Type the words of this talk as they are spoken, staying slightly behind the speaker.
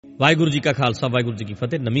ਵਾਹਿਗੁਰੂ ਜੀ ਕਾ ਖਾਲਸਾ, ਵਾਹਿਗੁਰੂ ਜੀ ਕੀ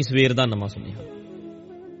ਫਤਿਹ। ਨਵੀਂ ਸਵੇਰ ਦਾ ਨਵਾਂ ਸੁਨੇਹਾ।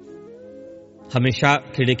 ਹਮੇਸ਼ਾ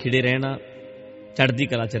ਖਿੜੇ ਖਿੜੇ ਰਹਿਣਾ, ਚੜ੍ਹਦੀ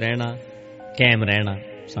ਕਲਾ 'ਚ ਰਹਿਣਾ, ਕਾਇਮ ਰਹਿਣਾ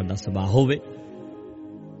ਸਾਡਾ ਸੁਭਾਅ ਹੋਵੇ।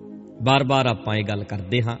 ਬਾਰ-ਬਾਰ ਆਪਾਂ ਇਹ ਗੱਲ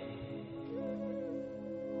ਕਰਦੇ ਹਾਂ,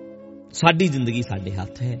 ਸਾਡੀ ਜ਼ਿੰਦਗੀ ਸਾਡੇ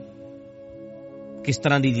ਹੱਥ ਹੈ, ਕਿਸ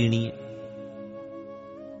ਤਰ੍ਹਾਂ ਦੀ ਜੀਣੀ ਹੈ।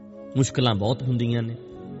 ਮੁਸ਼ਕਲਾਂ ਬਹੁਤ ਹੁੰਦੀਆਂ ਨੇ,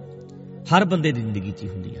 ਹਰ ਬੰਦੇ ਦੀ ਜ਼ਿੰਦਗੀ 'ਚ ਹੀ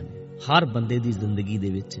ਹੁੰਦੀਆਂ ਨੇ। ਹਰ ਬੰਦੇ ਦੀ ਜ਼ਿੰਦਗੀ ਦੇ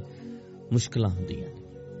ਵਿੱਚ ਮੁਸ਼ਕਲਾਂ ਹੁੰਦੀਆਂ ਨੇ,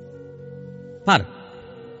 ਪਰ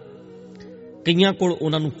ਕਈਆਂ ਕੋਲ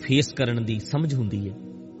ਉਹਨਾਂ ਨੂੰ ਫੇਸ ਕਰਨ ਦੀ ਸਮਝ ਹੁੰਦੀ ਹੈ,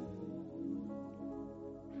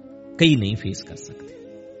 ਕਈ ਨਹੀਂ ਫੇਸ ਕਰ ਸਕਦੇ।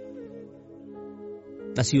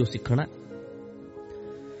 ਅਸੀਂ ਉਹ ਸਿੱਖਣਾ,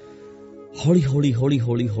 ਹੌਲੀ ਹੌਲੀ ਹੌਲੀ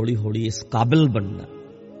ਹੌਲੀ ਹੌਲੀ ਹੌਲੀ ਇਸ ਕਾਬਿਲ ਬਣਨਾ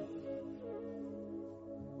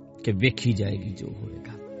ਕਿ ਵੇਖੀ ਜਾਏਗੀ ਜੋ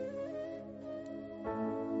ਹੋਏਗਾ।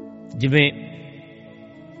 ਜਿਵੇਂ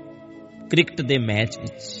ਕ੍ਰਿਕਟ ਦੇ ਮੈਚ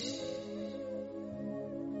ਵਿੱਚ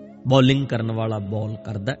ਬੋਲਿੰਗ ਕਰਨ ਵਾਲਾ ਬਾਲ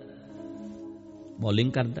ਕਰਦਾ,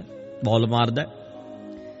 ਬੋਲਿੰਗ ਕਰਦਾ, ਬਾਲ ਮਾਰਦਾ,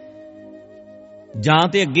 ਜਾਂ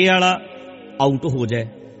ਤੇ ਅੱਗੇ ਵਾਲਾ ਆਊਟ ਹੋ ਜਾਏ,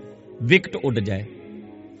 ਵਿਕਟ ਉੱਡ ਜਾਏ,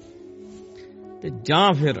 ਤੇ ਜਾਂ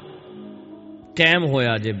ਫਿਰ ਕਾਇਮ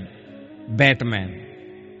ਹੋਇਆ ਜੇ ਬੈਟਮੈਨ,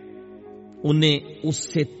 ਉਹਨੇ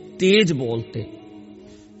ਉਸੇ ਤੇਜ਼ ਬਾਲ ਤੇ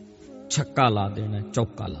ਛੱਕਾ ਲਾ ਦੇਣਾ,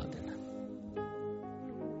 ਚੌਕਾ ਲਾ ਦੇਣਾ।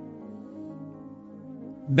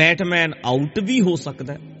 ਬੈਟਮੈਨ ਆਊਟ ਵੀ ਹੋ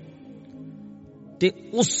ਸਕਦਾ ਤੇ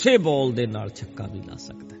ਉਸੇ ਬਾਲ ਦੇ ਨਾਲ ਛੱਕਾ ਵੀ ਲਾ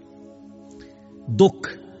ਸਕਦਾ। ਦੁੱਖ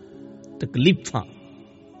ਤਕਲੀਫਾਂ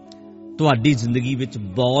ਤੁਹਾਡੀ ਜ਼ਿੰਦਗੀ ਵਿੱਚ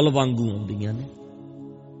ਬਾਲ ਵਾਂਗੂ ਆਉਂਦੀਆਂ ਨੇ।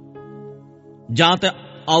 ਜਾਂ ਤਾਂ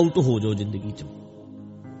ਆਊਟ ਹੋ ਜਾਓ ਜ਼ਿੰਦਗੀ ਚੋਂ,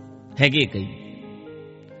 ਹੈਗੇ ਕਈ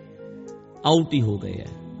ਆਊਟ ਹੀ ਹੋ ਗਏ ਹੈ,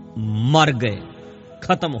 ਮਰ ਗਏ,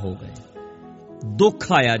 ਖਤਮ ਹੋ ਗਏ।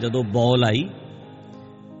 ਦੁੱਖ ਆਇਆ ਜਦੋਂ ਬਾਲ ਆਈ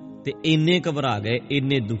ਤੇ ਇੰਨੇ ਘਬਰਾ ਗਏ,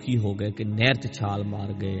 ਇੰਨੇ ਦੁਖੀ ਹੋ ਗਏ ਕਿ ਨਹਿਰ 'ਚ ਛਾਲ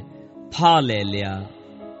ਮਾਰ ਗਏ, ਫਾਹ ਲੈ ਲਿਆ,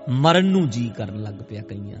 ਮਰਨ ਨੂੰ ਜੀ ਕਰਨ ਲੱਗ ਪਿਆ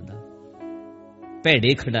ਕਈਆਂ ਦਾ।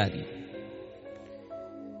 ਭੈੜੇ ਖਿਡਾਰੀ,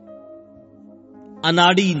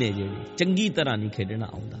 ਅਨਾੜੀ ਨੇ ਜਿਹੜੇ ਚੰਗੀ ਤਰ੍ਹਾਂ ਨਹੀਂ ਖੇਡਣਾ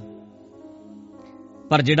ਆਉਂਦਾ,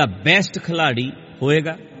 ਪਰ ਜਿਹੜਾ ਬੈਸਟ ਖਿਲਾੜੀ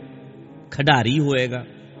ਹੋਏਗਾ, ਖਿਡਾਰੀ ਹੋਏਗਾ,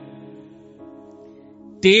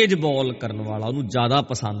 ਤੇਜ਼ ਬਾਲ ਕਰਨ ਵਾਲਾ, ਉਹਨੂੰ ਜ਼ਿਆਦਾ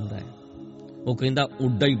ਪਸੰਦ ਹੈ। ਉਹ ਕਹਿੰਦਾ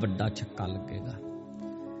ਉੱਡਾ ਹੀ ਵੱਡਾ ਛੱਕਾ ਲੱਗੇਗਾ,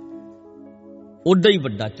 ਉੱਡਾ ਹੀ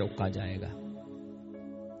ਵੱਡਾ ਚੌਕਾ ਜਾਏਗਾ।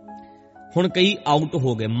 ਹੁਣ ਕਈ ਆਊਟ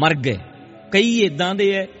ਹੋ ਗਏ, ਮਰ ਗਏ। ਕਈ ਏਦਾਂ ਦੇ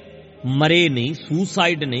ਐ, ਮਰੇ ਨਹੀਂ,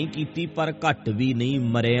 ਸੁਸਾਈਡ ਨਹੀਂ ਕੀਤੀ, ਪਰ ਘੱਟ ਵੀ ਨਹੀਂ,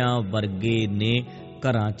 ਮਰਿਆਂ ਵਰਗੇ ਨੇ,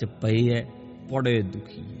 ਘਰਾਂ 'ਚ ਪਏ ਐ, ਬੜੇ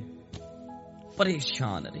ਦੁਖੀ ਐ,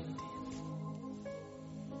 ਪਰੇਸ਼ਾਨ ਰਹਿੰਦੇ।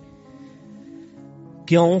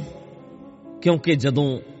 ਕਿਉਂ? ਕਿਉਂਕਿ ਜਦੋਂ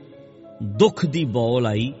ਦੁੱਖ ਦੀ ਬਾਲ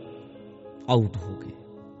ਆਈ, ਆਊਟ ਹੋ ਗਏ,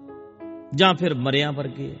 ਜਾਂ ਫਿਰ ਮਰਿਆਂ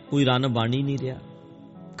ਵਰਗੇ, ਕੋਈ ਰਨ ਬਣ ਹੀ ਨਹੀਂ ਰਿਹਾ,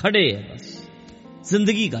 ਖੜੇ ਐ, ਬਸ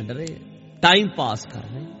ਜ਼ਿੰਦਗੀ ਕੱਢ ਰਹੇ, ਟਾਈਮ ਪਾਸ ਕਰ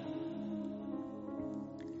ਰਹੇ।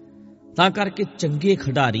 ਤਾਂ ਕਰਕੇ ਚੰਗੇ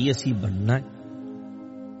ਖਿਡਾਰੀ ਅਸੀਂ ਬਣਨਾ ਹੈ।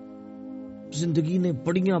 ਜ਼ਿੰਦਗੀ ਨੇ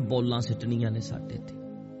ਬੜੀਆਂ ਬੋਲਾਂ ਸਿੱਟਣੀਆਂ ਨੇ ਸਾਡੇ ਤੇ,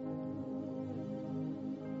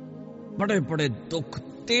 ਬੜੇ ਬੜੇ ਦੁੱਖ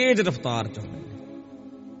ਤੇਜ਼ ਰਫ਼ਤਾਰ ਚ ਹੋਣੇ ਨੇ,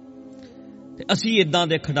 ਤੇ ਅਸੀਂ ਏਦਾਂ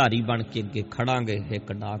ਦੇ ਖਿਡਾਰੀ ਬਣ ਕੇ ਅੱਗੇ ਖੜਾਂਗੇ,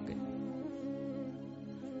 ਹਿੱਕ ਡਾ ਕੇ,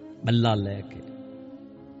 ਬੱਲਾ ਲੈ ਕੇ।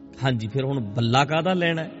 ਹਾਂਜੀ, ਫਿਰ ਹੁਣ ਬੱਲਾ ਕਾਹਦਾ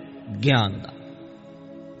ਲੈਣਾ? ਗਿਆਨ ਦਾ।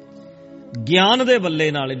 ਗਿਆਨ ਦੇ ਬੱਲੇ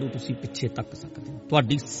ਨਾਲ ਇਹਨੂੰ ਤੁਸੀਂ ਪਿੱਛੇ ਤੱਕ ਸਕਦੇ ਹੋ।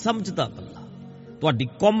 ਤੁਹਾਡੀ ਸਮਝ ਦਾ ਬੱਲਾ, ਤੁਹਾਡੀ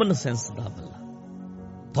ਕਾਮਨ ਸੈਂਸ ਦਾ ਬੱਲਾ,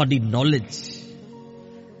 ਤੁਹਾਡੀ ਨੌਲੇਜ,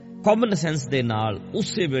 ਕਾਮਨ ਸੈਂਸ ਦੇ ਨਾਲ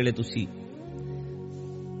ਉਸੇ ਵੇਲੇ ਤੁਸੀਂ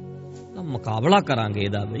ਮੁਕਾਬਲਾ ਕਰਾਂਗੇ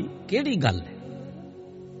ਇਹਦਾ, ਬਈ ਕਿਹੜੀ ਗੱਲ ਹੈ।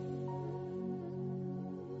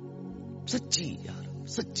 ਸੱਚੀ ਯਾਰ,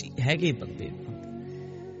 ਸੱਚੀ ਹੈਗੇ ਬੰਦੇ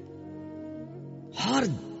ਹਰ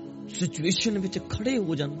ਸਿਚੁਏਸ਼ਨ ਵਿੱਚ ਖੜੇ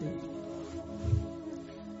ਹੋ ਜਾਂਦੇ,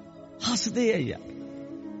 ਹੱਸਦੇ ਆ ਯਾਰ।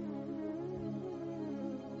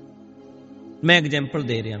 ਮੈਂ ਐਗਜ਼ਾਮਪਲ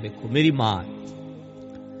ਦੇ ਰਿਹਾ, ਵੇਖੋ ਮੇਰੀ ਮਾਂ,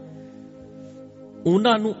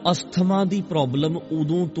 ਉਹਨਾਂ ਨੂੰ ਅਸਥਮਾ ਦੀ ਪ੍ਰੋਬਲਮ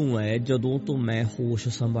ਉਦੋਂ ਤੋਂ ਹੈ ਜਦੋਂ ਤੋਂ ਮੈਂ ਹੋਸ਼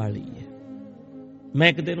ਸੰਭਾਲੀ ਹੈ। ਮੈਂ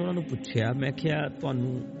ਇੱਕ ਦਿਨ ਉਹਨਾਂ ਨੂੰ ਪੁੱਛਿਆ, ਮੈਂ ਕਿਹਾ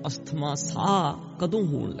ਤੁਹਾਨੂੰ ਅਸਥਮਾ ਸਾਹ ਕਦੋਂ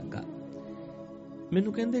ਹੋਣ ਲੱਗਾ?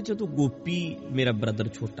 ਮੈਨੂੰ ਕਹਿੰਦੇ ਜਦੋਂ ਗੋਪੀ, ਮੇਰਾ ਬ੍ਰਦਰ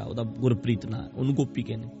ਛੋਟਾ, ਉਹਦਾ ਗੁਰਪ੍ਰੀਤ ਨਾਂ, ਉਹਨੂੰ ਗੋਪੀ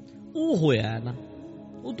ਕਹਿੰਦੇ, ਉਹ ਹੋਇਆ ਨਾ,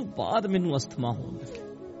 ਉਹ ਤੋਂ ਬਾਅਦ ਮੈਨੂੰ ਅਸਥਮਾ ਹੋਣ ਲੱਗਾ।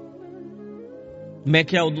 ਮੈਂ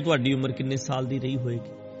ਕਿਹਾ ਉਦੋਂ ਤੁਹਾਡੀ ਉਮਰ ਕਿੰਨੇ ਸਾਲ ਦੀ ਰਹੀ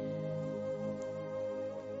ਹੋਏਗੀ?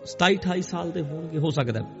 27-28 ਸਾਲ ਦੇ ਹੋਣਗੇ, ਹੋ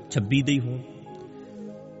ਸਕਦਾ 26 ਦੇ ਹੀ ਹੋਣ।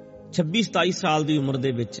 26-27 ਸਾਲ ਦੀ ਉਮਰ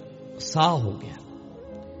ਦੇ ਵਿੱਚ ਸਾਹ ਹੋ ਗਿਆ,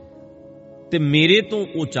 ਤੇ ਮੇਰੇ ਤੋਂ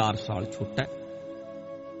ਉਹ 4 ਸਾਲ ਛੋਟਾ ਹੈ।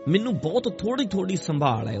 ਮੈਨੂੰ ਬਹੁਤ ਥੋੜੀ ਥੋੜੀ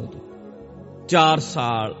ਸੰਭਾਲ ਹੈ ਉਦੋਂ, 4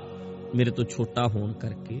 ਸਾਲ ਮੇਰੇ ਤੋਂ ਛੋਟਾ ਹੋਣ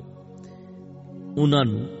ਕਰਕੇ ਉਹਨਾਂ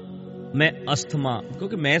ਨੂੰ ਮੈਂ ਅਸਥਮਾ,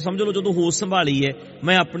 ਕਿਉਂਕਿ ਮੈਂ ਸਮਝ ਲਓ ਜਦੋਂ ਹੋਸ਼ ਸੰਭਾਲੀ ਹੈ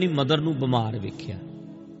ਮੈਂ ਆਪਣੀ ਮਦਰ ਨੂੰ ਬਿਮਾਰ ਵੇਖਿਆ।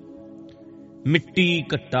 ਮਿੱਟੀ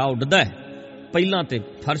ਘੱਟਾ ਉੱਡਦਾ ਹੈ, ਪਹਿਲਾਂ ਤੇ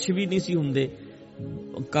ਫਰਸ਼ ਵੀ ਨਹੀਂ ਸੀ ਹੁੰਦੇ,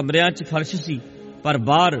 ਕਮਰਿਆਂ 'ਚ ਫਰਸ਼ ਸੀ ਪਰ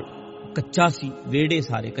ਬਾਹਰ ਕੱਚਾ ਸੀ, ਵਿਹੜੇ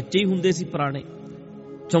ਸਾਰੇ ਕੱਚੇ ਹੀ ਹੁੰਦੇ ਸੀ, ਪੁਰਾਣੇ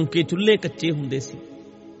ਚੌਂਕੇ ਚੁੱਲ੍ਹੇ ਕੱਚੇ ਹੁੰਦੇ ਸੀ।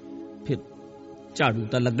 ਫਿਰ ਝਾੜੂ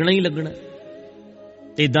ਤਾਂ ਲੱਗਣਾ ਹੀ ਲੱਗਣਾ,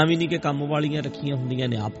 ਏਦਾਂ ਵੀ ਨਹੀਂ ਕਿ ਕੰਮ ਵਾਲੀਆਂ ਰੱਖੀਆਂ ਹੁੰਦੀਆਂ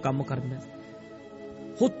ਨੇ, ਆਪ ਕੰਮ ਕਰਨਾ।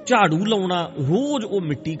 ਉਹ ਝਾੜੂ ਲਾਉਣਾ ਰੋਜ਼, ਉਹ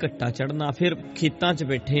ਮਿੱਟੀ ਘੱਟਾ ਚੜ੍ਹਨਾ। ਫਿਰ ਖੇਤਾਂ 'ਚ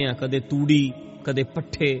ਬੈਠੇ ਆ, ਕਦੇ ਤੂੜੀ, ਕਦੇ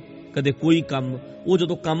ਪੱਠੇ, ਕਦੇ ਕੋਈ ਕੰਮ। ਉਹ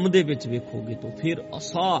ਜਦੋਂ ਕੰਮ ਦੇ ਵਿੱਚ ਵੇਖੋਗੇ ਤਾਂ ਫਿਰ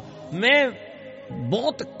ਮੈਂ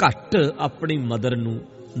ਬਹੁਤ ਘੱਟ ਆਪਣੀ ਮਦਰ ਨੂੰ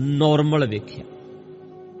ਨੋਰਮਲ ਵੇਖਿਆ।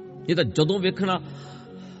 ਇਹ ਤਾਂ ਜਦੋਂ ਵੇਖਣਾ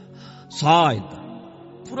ਸਾਹ ਏਦਾਂ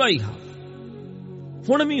ਪੂਰਾ ਹੀ ਹਾਲ।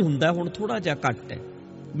 ਹੁਣ ਵੀ ਹੁੰਦਾ, ਹੁਣ ਥੋੜਾ ਜਿਹਾ ਘੱਟ ਹੈ,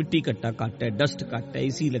 ਮਿੱਟੀ ਘੱਟਾ ਘੱਟ ਹੈ, ਡਸਟ ਘੱਟ ਹੈ,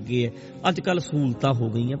 ਏਸੀ ਲੱਗੇ ਹੈ, ਅੱਜ ਕੱਲ੍ਹ ਸਹੂਲਤਾਂ ਹੋ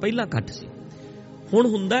ਗਈਆਂ, ਪਹਿਲਾਂ ਘੱਟ ਸੀ, ਹੁਣ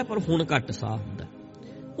ਹੁੰਦਾ ਪਰ ਹੁਣ ਘੱਟ ਸਾਹ ਹੁੰਦਾ।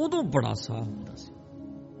 ਉਦੋਂ ਬੜਾ ਸਾਹ ਹੁੰਦਾ ਸੀ।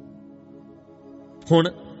 ਹੁਣ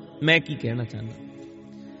ਮੈਂ ਕੀ ਕਹਿਣਾ ਚਾਹੁੰਦਾ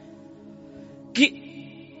ਕਿ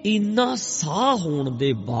ਇੰਨਾ ਸਾਹ ਹੋਣ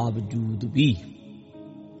ਦੇ ਬਾਵਜੂਦ ਵੀ,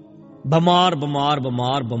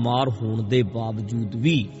 ਬਿਮਾਰ ਹੋਣ ਦੇ ਬਾਵਜੂਦ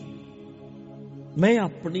ਵੀ ਮੈਂ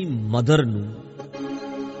ਆਪਣੀ ਮਦਰ ਨੂੰ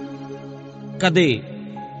ਕਦੇ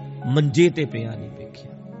ਮੰਜੇ ਤੇ ਪਿਆ ਨਹੀਂ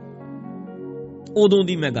ਵੇਖਿਆ। ਉਦੋਂ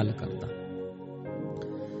ਦੀ ਮੈਂ ਗੱਲ ਕਰਦਾ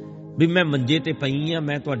ਵੀ ਮੈਂ ਮੰਜੇ ਤੇ ਪਈ ਆ,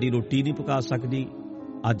 ਮੈਂ ਤੁਹਾਡੀ ਰੋਟੀ ਨਹੀਂ ਪਕਾ ਸਕਦੀ।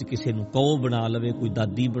 ਅੱਜ ਕਿਸੇ ਨੂੰ ਕਹੋ ਬਣਾ ਲਵੇ, ਕੋਈ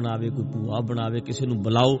ਦਾਦੀ ਬਣਾਵੇ, ਕੋਈ ਭੂਆ ਬਣਾਵੇ, ਕਿਸੇ ਨੂੰ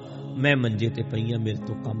ਬੁਲਾਓ, ਮੈਂ ਮੰਜੇ ਤੇ ਪਈ ਆ, ਮੇਰੇ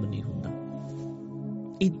ਤੋਂ ਕੰਮ ਨਹੀਂ ਹੁੰਦਾ।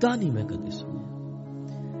 ਏਦਾਂ ਨਹੀਂ ਮੈਂ ਕਦੇ ਸੁਣਿਆ,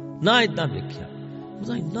 ਨਾ ਏਦਾਂ ਵੇਖਿਆ।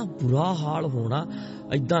 ਉਹਦਾ ਇੰਨਾ ਬੁਰਾ ਹਾਲ ਹੋਣਾ,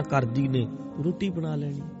 ਏਦਾਂ ਕਰਦੀ ਨੇ ਰੋਟੀ ਬਣਾ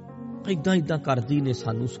ਲੈਣੀ, ਏਦਾਂ ਕਰਦੀ ਨੇ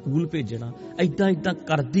ਸਾਨੂੰ ਸਕੂਲ ਭੇਜਣਾ, ਏਦਾਂ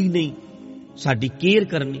ਕਰਦੀ ਨਹੀਂ ਸਾਡੀ ਕੇਅਰ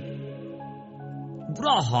ਕਰਨੀ।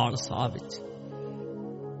 ਬੁਰਾ ਹਾਲ ਸਾਹ ਵਿੱਚ।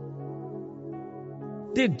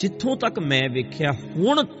 ਤੇ ਜਿੱਥੋਂ ਤੱਕ ਮੈਂ ਵੇਖਿਆ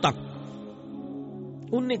ਹੁਣ ਤੱਕ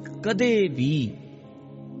ਉਹਨੇ ਕਦੇ ਵੀ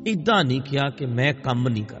ਏਦਾਂ ਨਹੀਂ ਕਿਹਾ ਕਿ ਮੈਂ ਕੰਮ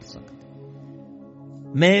ਨਹੀਂ ਕਰ ਸਕਦੀ।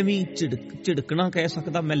 ਮੈਂ ਵੀ ਝਿੜਕਣਾ ਕਹਿ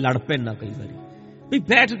ਸਕਦਾ, ਮੈਂ ਲੜ ਪੈਣਾ ਕਈ ਵਾਰੀ ਵੀ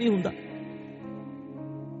ਬੈਠ ਨਹੀਂ ਹੁੰਦਾ,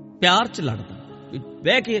 ਪਿਆਰ 'ਚ ਲੜਦਾ ਵੀ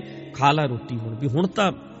ਬਹਿ ਕੇ ਖਾ ਲਾ ਰੋਟੀ, ਹੁਣ ਵੀ ਹੁਣ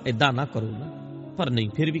ਤਾਂ ਏਦਾਂ ਨਾ ਕਰੋ ਨਾ, ਪਰ ਨਹੀਂ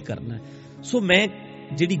ਫਿਰ ਵੀ ਕਰਨਾ। ਸੋ ਮੈਂ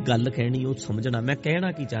ਜਿਹੜੀ ਗੱਲ ਕਹਿਣੀ ਉਹ ਸਮਝਣਾ। ਮੈਂ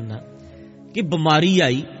ਕਹਿਣਾ ਕੀ ਚਾਹੁੰਦਾ ਕਿ ਬਿਮਾਰੀ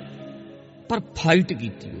ਆਈ ਪਰ ਫਾਈਟ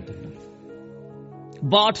ਕੀਤੀ ਉਹਦੇ ਨਾਲ।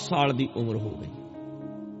 62 ਸਾਲ ਦੀ ਉਮਰ ਹੋ ਗਈ,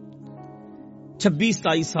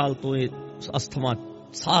 26-27 ਸਾਲ ਤੋਂ ਇਹ ਅਸਥਮਾ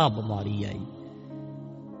ਸਾਹ ਬਿਮਾਰੀ ਆਈ।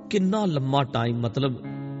 ਕਿੰਨਾ ਲੰਮਾ ਟਾਈਮ, ਮਤਲਬ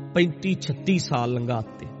 35-36 ਸਾਲ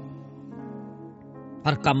ਲੰਘਾਤੇ,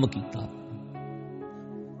 ਪਰ ਕੰਮ ਕੀਤਾ।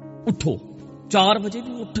 ਉੱਠੋ 4 ਵਜੇ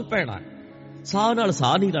ਵੀ ਉੱਠ ਪੈਣਾ, ਸਾਹ ਨਾਲ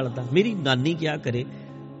ਸਾਹ ਨਹੀਂ ਰਲਦਾ। ਮੇਰੀ ਨਾਨੀ ਕਿਹਾ ਕਰੇ,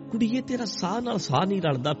 ਕੁੜੀਏ ਤੇਰਾ ਸਾਹ ਨਾਲ ਸਾਹ ਨਹੀਂ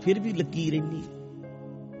ਰਲਦਾ, ਫਿਰ ਵੀ ਲੱਗੀ ਰਹਿੰਦੀ,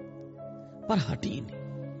 ਪਰ ਹਟੀ ਨਹੀਂ।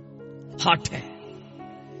 ਹੱਠ ਹੈ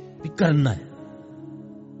ਵੀ ਕਰਨਾ ਹੈ।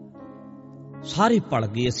 ਸਾਰੇ ਪਲ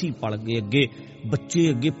ਗਏ, ਅਸੀਂ ਪਲ ਗਏ, ਅੱਗੇ ਬੱਚੇ,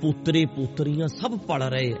 ਅੱਗੇ ਪੋਤਰੇ ਪੋਤਰੀਆਂ ਸਭ ਪਲ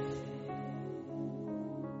ਰਹੇ,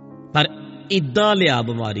 ਪਰ ਏਦਾਂ ਲਿਆ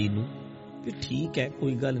ਬਿਮਾਰੀ ਨੂੰ ਵੀ ਠੀਕ ਹੈ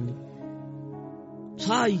ਕੋਈ ਗੱਲ ਨਹੀਂ,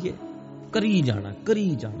 ਸਾਹ ਹੀ ਹੈ, ਕਰੀ ਜਾਣਾ।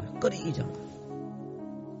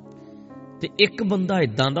 ਤੇ ਇੱਕ ਬੰਦਾ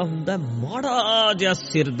ਏਦਾਂ ਦਾ ਹੁੰਦਾ, ਮਾੜਾ ਜਿਹਾ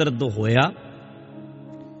ਸਿਰ ਦਰਦ ਹੋਇਆ,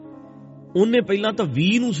 ਉਹਨੇ ਪਹਿਲਾਂ ਤਾਂ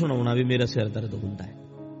 20 ਨੂੰ ਸੁਣਾਉਣਾ ਵੀ ਮੇਰਾ ਸਿਰ ਦਰਦ ਹੁੰਦਾ ਹੈ,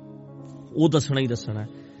 ਉਹ ਦੱਸਣਾ ਹੀ ਦੱਸਣਾ।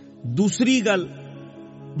 ਦੂਸਰੀ ਗੱਲ,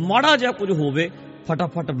 ਮਾੜਾ ਜਿਹਾ ਕੁਝ ਹੋਵੇ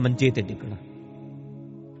ਫਟਾਫਟ ਮੰਜੇ ਤੇ ਡਿੱਗਣਾ,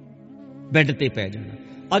 ਬੈੱਡ ਤੇ ਪੈ ਜਾਣਾ।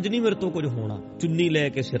 ਅੱਜ ਨਹੀਂ ਮੇਰੇ ਤੋਂ ਕੁਝ ਹੋਣਾ, ਚੁੰਨੀ ਲੈ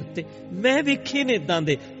ਕੇ ਸਿਰ ਤੇ। ਮੈਂ ਵੇਖੇ ਨੇ ਇਦਾਂ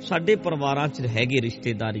ਦੇ, ਸਾਡੇ ਪਰਿਵਾਰਾਂ 'ਚ ਹੈਗੇ,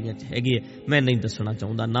 ਰਿਸ਼ਤੇਦਾਰੀਆਂ 'ਚ ਹੈਗੇ। ਮੈਂ ਨਹੀਂ ਦੱਸਣਾ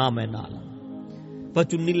ਚਾਹੁੰਦਾ, ਨਾ ਮੈਂ ਨਾਲ ਪਰ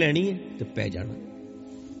ਚੁੰਨੀ ਲੈਣੀ ਹੈ ਤੇ ਪੈ ਜਾਣਾ।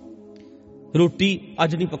 ਰੋਟੀ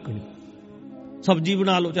ਅੱਜ ਨਹੀਂ ਪੱਕਣੀ, ਸਬਜ਼ੀ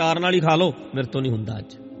ਬਣਾ ਲਓ, ਚਾਰ ਨਾਲ ਹੀ ਖਾ ਲਓ, ਮੇਰੇ ਤੋਂ ਨਹੀਂ ਹੁੰਦਾ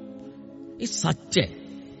ਅੱਜ। ਇਹ ਸੱਚ ਹੈ।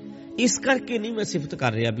 ਇਸ ਕਰਕੇ ਨਹੀਂ ਮੈਂ ਸਿਫਤ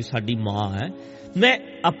ਕਰ ਰਿਹਾ ਵੀ ਸਾਡੀ ਮਾਂ ਹੈ, ਮੈਂ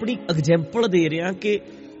ਆਪਣੀ ਐਗਜ਼ੈਂਪਲ ਦੇ ਰਿਹਾ ਕਿ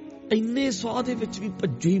ਇੰਨੇ ਸਾਹ ਦੇ ਵਿੱਚ ਵੀ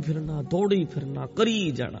ਭੱਜੇ ਹੀ ਫਿਰਨਾ, ਦੌੜੇ ਹੀ ਫਿਰਨਾ,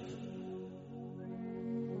 ਕਰੀ ਜਾਣਾ।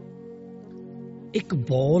 ਇੱਕ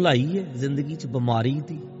ਬੌਲ ਆਈ ਹੈ ਜ਼ਿੰਦਗੀ 'ਚ ਬਿਮਾਰੀ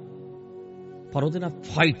ਦੀ, ਪਰ ਉਹਦੇ ਨਾਲ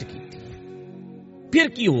ਫਾਈਟ ਕੀਤੀ। ਫਿਰ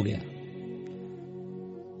ਕੀ ਹੋ ਗਿਆ?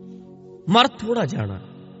 ਮਰ ਥੋੜਾ ਜਾਣਾ,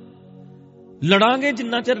 ਲੜਾਂਗੇ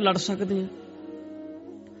ਜਿੰਨਾ ਚਿਰ ਲੜ ਸਕਦੇ ਹਾਂ।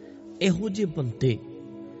 ਇਹੋ ਜਿਹੇ ਬੰਦੇ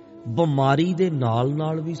ਬਿਮਾਰੀ ਦੇ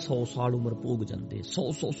ਨਾਲ ਵੀ 100 ਸਾਲ ਉਮਰ ਭੋਗ ਜਾਂਦੇ,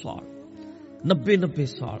 100 ਸਾਲ, 90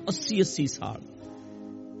 ਸਾਲ, 80 ਸਾਲ।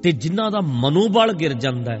 ਤੇ ਜਿਨ੍ਹਾਂ ਦਾ ਮਨੋਬਲ ਗਿਰ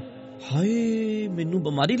ਜਾਂਦਾ ਹੈ, ਹਾਏ ਮੈਨੂੰ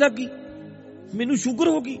ਬਿਮਾਰੀ ਲੱਗ ਗਈ, ਮੈਨੂੰ ਸ਼ੂਗਰ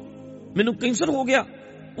ਹੋ ਗਈ, ਮੈਨੂੰ ਕੈਂਸਰ ਹੋ ਗਿਆ,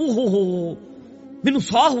 ਓਹੋ ਹੋ, ਮੈਨੂੰ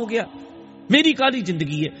ਸਾਹ ਹੋ ਗਿਆ, ਮੇਰੀ ਕਾਹਦੀ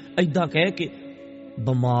ਜ਼ਿੰਦਗੀ ਹੈ। ਏਦਾਂ ਕਹਿ ਕੇ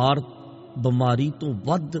ਬਿਮਾਰੀ ਤੋਂ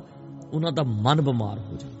ਵੱਧ ਉਹਨਾਂ ਦਾ ਮਨ ਬਿਮਾਰ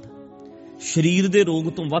ਹੋ ਜਾਂਦਾ। ਸਰੀਰ ਦੇ ਰੋਗ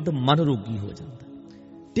ਤੋਂ ਵੱਧ ਮਨ ਰੋਗੀ ਹੋ ਜਾਂਦਾ,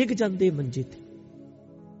 ਡਿੱਗ ਜਾਂਦੇ ਮੰਜੇ ਤੇ,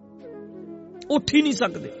 ਉੱਠ ਹੀ ਨਹੀਂ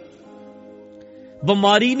ਸਕਦੇ।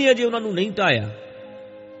 ਬਿਮਾਰੀ ਨੇ ਅਜੇ ਉਹਨਾਂ ਨੂੰ ਨਹੀਂ ਢਾਇਆ,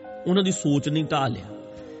 ਉਹਨਾਂ ਦੀ ਸੋਚ ਨਹੀਂ ਢਾ ਲਿਆ।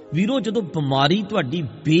 ਵੀਰੋ, ਜਦੋਂ ਬਿਮਾਰੀ ਤੁਹਾਡੀ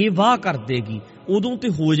ਬੇਵਾਹ ਕਰ ਦੇਗੀ ਉਦੋਂ ਤੇ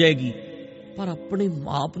ਹੋ ਜਾਏਗੀ, ਪਰ ਆਪਣੇ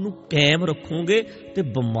ਆਪ ਨੂੰ ਕਾਇਮ ਰੱਖੋਗੇ ਤੇ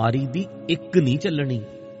ਬਿਮਾਰੀ ਦੀ ਇੱਕ ਨਹੀਂ ਚੱਲਣੀ।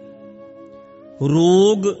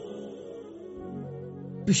 ਰੋਗ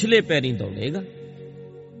ਪਿਛਲੇ ਪੈਰੀਂ ਦੌੜੇਗਾ,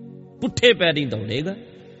 ਪੁੱਠੇ ਪੈਰੀਂ ਦੌੜੇਗਾ।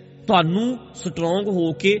 ਤੁਹਾਨੂੰ ਸਟਰੋਂਗ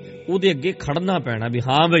ਹੋ ਕੇ ਉਹਦੇ ਅੱਗੇ ਖੜਨਾ ਪੈਣਾ ਵੀ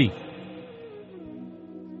ਹਾਂ ਬਈ,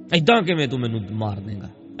 ਏਦਾਂ ਕਿਵੇਂ ਤੂੰ ਮੈਨੂੰ ਮਾਰ ਦੇਗਾ,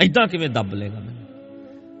 ਏਦਾਂ ਕਿਵੇਂ ਦੱਬ ਲੇਗਾ ਮੈਨੂੰ,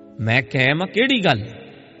 ਮੈਂ ਕਾਇਮ ਆ। ਕਿਹੜੀ ਗੱਲ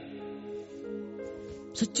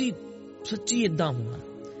ਸੱਚੀ ਸੱਚੀ ਏਦਾਂ ਹੋਣਾ।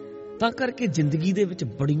 ਤਾਂ ਕਰਕੇ ਜ਼ਿੰਦਗੀ ਦੇ ਵਿੱਚ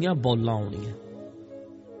ਬੜੀਆਂ ਬੌਲਾਂ ਆਉਣੀਆਂ।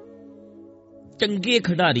 ਚੰਗੇ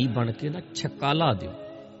ਖਿਡਾਰੀ ਬਣ ਕੇ ਨਾ ਛੱਕਾ ਲਾ ਦਿਓ,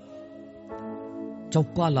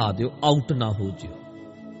 ਚੌਕਾ ਲਾ ਦਿਓ, ਆਊਟ ਨਾ ਹੋ ਜਿਓ।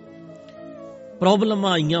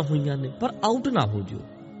 ਪ੍ਰੋਬਲਮਾਂ ਆਈਆਂ ਹੋਈਆਂ ਨੇ ਪਰ ਆਊਟ ਨਾ ਹੋ ਜਿਓ।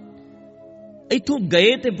 ਇੱਥੋਂ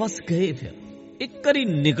ਗਏ ਤੇ ਬਸ ਗਏ। ਫਿਰ ਇੱਕ ਵਾਰੀ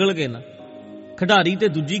ਨਿਕਲ ਗਏ ਨਾ, ਖਿਡਾਰੀ ਤੇ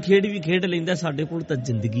ਦੂਜੀ ਖੇਡ ਵੀ ਖੇਡ ਲੈਂਦਾ। ਸਾਡੇ ਕੋਲ ਤਾਂ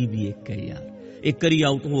ਜ਼ਿੰਦਗੀ ਵੀ ਇੱਕ ਹੈ ਯਾਰ। ਇੱਕ ਵਾਰੀ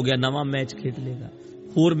ਆਊਟ ਹੋ ਗਿਆ, ਨਵਾਂ ਮੈਚ ਖੇਡ ਲੇਗਾ,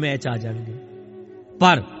 ਹੋਰ ਮੈਚ ਆ ਜਾਣਗੇ,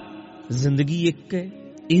 ਪਰ ਜ਼ਿੰਦਗੀ ਇੱਕ ਹੈ।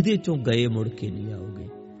 ਇਹਦੇ ਚੋਂ ਗਏ ਮੁੜ ਕੇ ਨਹੀਂ ਆਓਗੇ।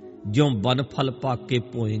 ਜਿਉਂ ਬਨ ਫਲ ਪਾ ਕੇ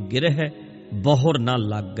ਭੋਏ ਗਿਰਹਿ, ਬਹੁਰ ਨਾ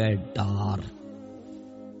ਲੱਗ ਗਏ ਡਾਰ।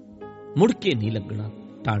 ਮੁੜ ਕੇ ਨਹੀਂ ਲੱਗਣਾ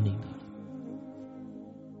ਟਾਣੀ ਨਾਲ।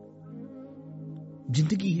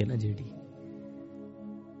 ਜ਼ਿੰਦਗੀ ਹੈ ਨਾ ਜਿਹੜੀ,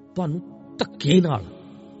 ਤੁਹਾਨੂੰ ਧੱਕੇ ਨਾਲ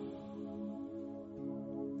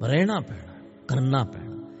ਰਹਿਣਾ ਪੈਣਾ, ਕਰਨਾ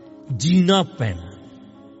ਪੈਣਾ, ਜੀਣਾ ਪੈਣਾ,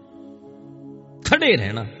 ਖੜੇ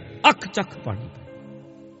ਰਹਿਣਾ, ਅੱਖ ਚੱਖ ਪਾਣੀ ਪੈਣਾ।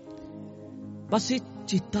 ਬਸ ਇਹ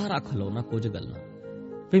ਚੇਤਾ ਰੱਖ ਲਓ ਨਾ ਕੁਝ ਗੱਲਾਂ,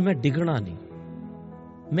 ਵੀ ਮੈਂ ਡਿੱਗਣਾ ਨਹੀਂ।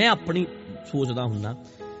 ਮੈਂ ਆਪਣੀ ਸੋਚਦਾ ਹੁੰਦਾ,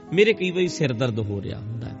 ਮੇਰੇ ਕਈ ਵਾਰੀ ਸਿਰ ਦਰਦ ਹੋ ਰਿਹਾ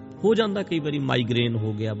ਹੁੰਦਾ, ਹੋ ਜਾਂਦਾ ਕਈ ਵਾਰੀ ਮਾਈਗ੍ਰੇਨ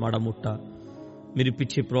ਹੋ ਗਿਆ ਮਾੜਾ ਮੋਟਾ, ਮੇਰੇ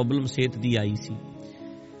ਪਿੱਛੇ ਪ੍ਰੋਬਲਮ ਸਿਹਤ ਦੀ ਆਈ ਸੀ।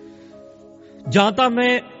 ਜਾਂ ਤਾਂ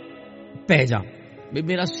ਮੈਂ ਪੈ ਜਾ ਵੀ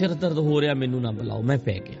ਮੇਰਾ ਸਿਰ ਦਰਦ ਹੋ ਰਿਹਾ, ਮੈਨੂੰ ਨਾ ਬੁਲਾਓ, ਮੈਂ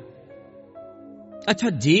ਪੈ ਗਿਆ। ਅੱਛਾ,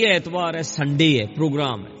 ਜੇ ਐਤਵਾਰ ਹੈ, ਸੰਡੇ ਹੈ,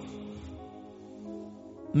 ਪ੍ਰੋਗਰਾਮ ਹੈ,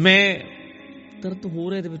 ਮੈਂ ਦਰਦ ਹੋ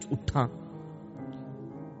ਰਿਹਾ, ਇਹਦੇ ਵਿੱਚ ਉੱਠਾਂ,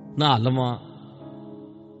 ਨਹਾ ਲਵਾਂ,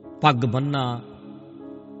 ਪੱਗ ਬੰਨਾ,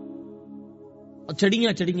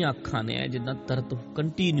 ਚੜੀਆਂ ਚੜੀਆਂ ਅੱਖਾਂ ਨੇ ਜਿੱਦਾਂ ਦਰਦ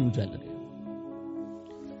ਕੰਟੀਨਿਊ ਚੱਲ ਰਿਹਾ।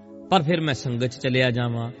 ਪਰ ਫਿਰ ਮੈਂ ਸੰਗਤ 'ਚ ਚਲਿਆ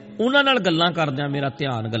ਜਾਵਾਂ, ਉਹਨਾਂ ਨਾਲ ਗੱਲਾਂ ਕਰਦਿਆਂ ਮੇਰਾ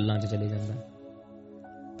ਧਿਆਨ ਗੱਲਾਂ 'ਚ ਚਲੇ ਜਾਂਦਾ।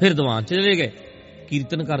 ਫਿਰ ਦੀਵਾਨ 'ਚ ਚਲੇ ਗਏ,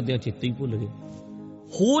 ਕੀਰਤਨ ਕਰਦਿਆਂ ਚੇਤੇ ਹੀ ਭੁੱਲ ਗਏ।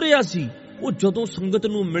 ਹੋ ਰਿਹਾ ਸੀ ਉਹ ਜਦੋਂ ਸੰਗਤ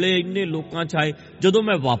ਨੂੰ ਮਿਲੇ, ਇੰਨੇ ਲੋਕਾਂ 'ਚ ਆਏ, ਜਦੋਂ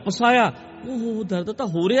ਮੈਂ ਵਾਪਸ ਆਇਆ, ਉਹ ਦਰਦ ਤਾਂ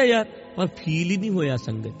ਹੋ ਰਿਹਾ ਯਾਰ, ਪਰ ਫੀਲ ਹੀ ਨਹੀਂ ਹੋਇਆ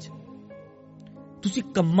ਸੰਗਤ 'ਚ। ਤੁਸੀਂ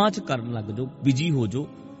ਕੰਮਾਂ 'ਚ ਕਰਨ ਲੱਗ ਜਾਓ, ਬਿਜੀ ਹੋ ਜਾਓ,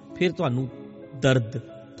 ਫਿਰ ਤੁਹਾਨੂੰ ਦਰਦ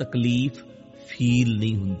ਤਕਲੀਫ ਫੀਲ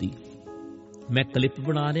ਨਹੀਂ ਹੁੰਦੀ। ਮੈਂ ਕਲਿੱਪ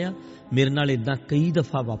ਬਣਾ ਰਿਹਾ, ਮੇਰੇ ਨਾਲ ਇਦਾਂ ਕਈ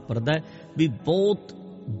ਦਫਾ ਵਾਪਰਦਾ ਵੀ ਬਹੁਤ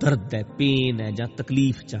ਦਰਦ ਹੈ, ਪੇਨ ਹੈ ਜਾਂ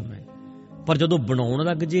ਤਕਲੀਫ 'ਚ ਮੈਂ, ਪਰ ਜਦੋਂ ਬਣਾਉਣ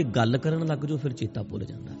ਲੱਗ ਜੇ, ਗੱਲ ਕਰਨ ਲੱਗ ਜਾਓ, ਫਿਰ ਚੇਤਾ ਭੁੱਲ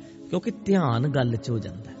ਜਾਂਦਾ, ਕਿਉਂਕਿ ਧਿਆਨ ਗੱਲ 'ਚ ਹੋ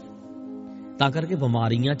ਜਾਂਦਾ। ਤਾਂ ਕਰਕੇ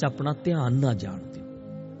ਬਿਮਾਰੀਆਂ 'ਚ ਆਪਣਾ ਧਿਆਨ ਨਾ ਜਾਣ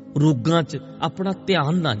ਦਿਓ, ਰੋਗਾਂ 'ਚ ਆਪਣਾ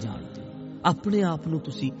ਧਿਆਨ ਨਾ ਜਾਣ ਦਿਓ, ਆਪਣੇ ਆਪ ਨੂੰ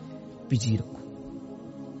ਤੁਸੀਂ ਬਿਜੀ ਰੱਖੋ।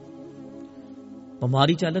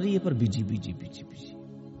 ਬਿਮਾਰੀ ਚੱਲ ਰਹੀ ਹੈ ਪਰ ਬਿਜੀ ਬਿਜੀ ਬਿਜੀ ਬਿਜੀ,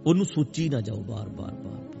 ਉਹਨੂੰ ਸੋਚੀ ਨਾ ਜਾਓ ਬਾਰ ਬਾਰ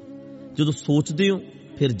ਬਾਰ ਬਾਰ। ਜਦੋਂ ਸੋਚਦੇ ਹੋ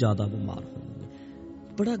ਫਿਰ ਜ਼ਿਆਦਾ ਬਿਮਾਰ ਹੋਵੋਗੇ।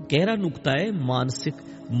 ਬੜਾ ਗਹਿਰਾ ਨੁਕਤਾ ਹੈ, ਮਾਨਸਿਕ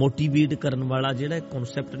ਮੋਟੀਵੇਟ ਕਰਨ ਵਾਲਾ ਜਿਹੜਾ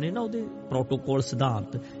ਕਨਸੈਪਟ ਨੇ ਨਾ, ਉਹਦੇ ਪ੍ਰੋਟੋਕੋਲ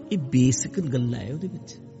ਸਿਧਾਂਤ, ਇਹ ਬੇਸਿਕ ਗੱਲ ਹੈ। ਉਹਦੇ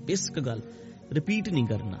ਵਿੱਚ ਬੇਸਿਕ ਗੱਲ ਰਿਪੀਟ ਨਹੀਂ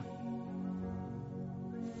ਕਰਨਾ।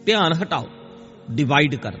 ਧਿਆਨ ਹਟਾਓ,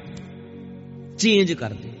 ਡਿਵਾਈਡ ਕਰ ਦਿਓ, ਚੇਂਜ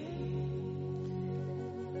ਕਰ ਦਿਓ,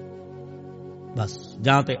 ਬਸ।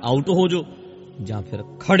 ਜਾਂ ਤੇ ਆਊਟ ਹੋ ਜਾਓ ਜਾਂ ਫਿਰ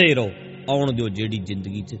ਖੜੇ ਰਹੋ। ਆਉਣ ਦਿਓ, ਜਿਹੜੀ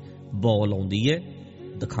ਜ਼ਿੰਦਗੀ 'ਚ ਬੌਲ ਆਉਂਦੀ ਹੈ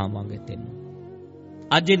ਦਿਖਾਵਾਂਗੇ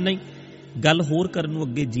ਤੈਨੂੰ। ਅੱਜ ਇੰਨਾ ਹੀ। ਗੱਲ ਹੋਰ ਕਰਨ ਨੂੰ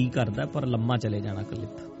ਅੱਗੇ ਜੀ ਕਰਦਾ, ਪਰ ਲੰਮਾ ਚਲੇ ਜਾਣਾ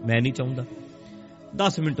ਕਲਿੱਪ ਮੈਂ ਨਹੀਂ ਚਾਹੁੰਦਾ।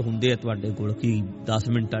 10 ਮਿੰਟ ਹੁੰਦੇ ਆ ਤੁਹਾਡੇ ਕੋਲ, ਕੀ 10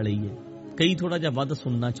 ਮਿੰਟ ਵਾਲੇ ਹੀ ਹੈ। ਕਈ ਥੋੜਾ ਜਿਹਾ ਵੱਧ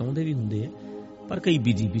ਸੁਣਨਾ ਚਾਹੁੰਦੇ ਵੀ ਹੁੰਦੇ ਆ, ਪਰ ਕਈ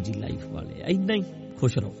ਬਿਜੀ ਬਿਜੀ ਲਾਈਫ ਵਾਲੇ ਆ। ਇੰਨਾ ਹੀ।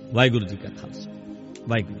 ਖੁਸ਼ ਰਹੋ। ਵਾਹਿਗੁਰੂ ਜੀ ਕਾ ਖਾਲਸਾ,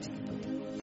 ਵਾਹਿਗੁਰੂ ਜੀ ਕੀ ਫਤਿਹ।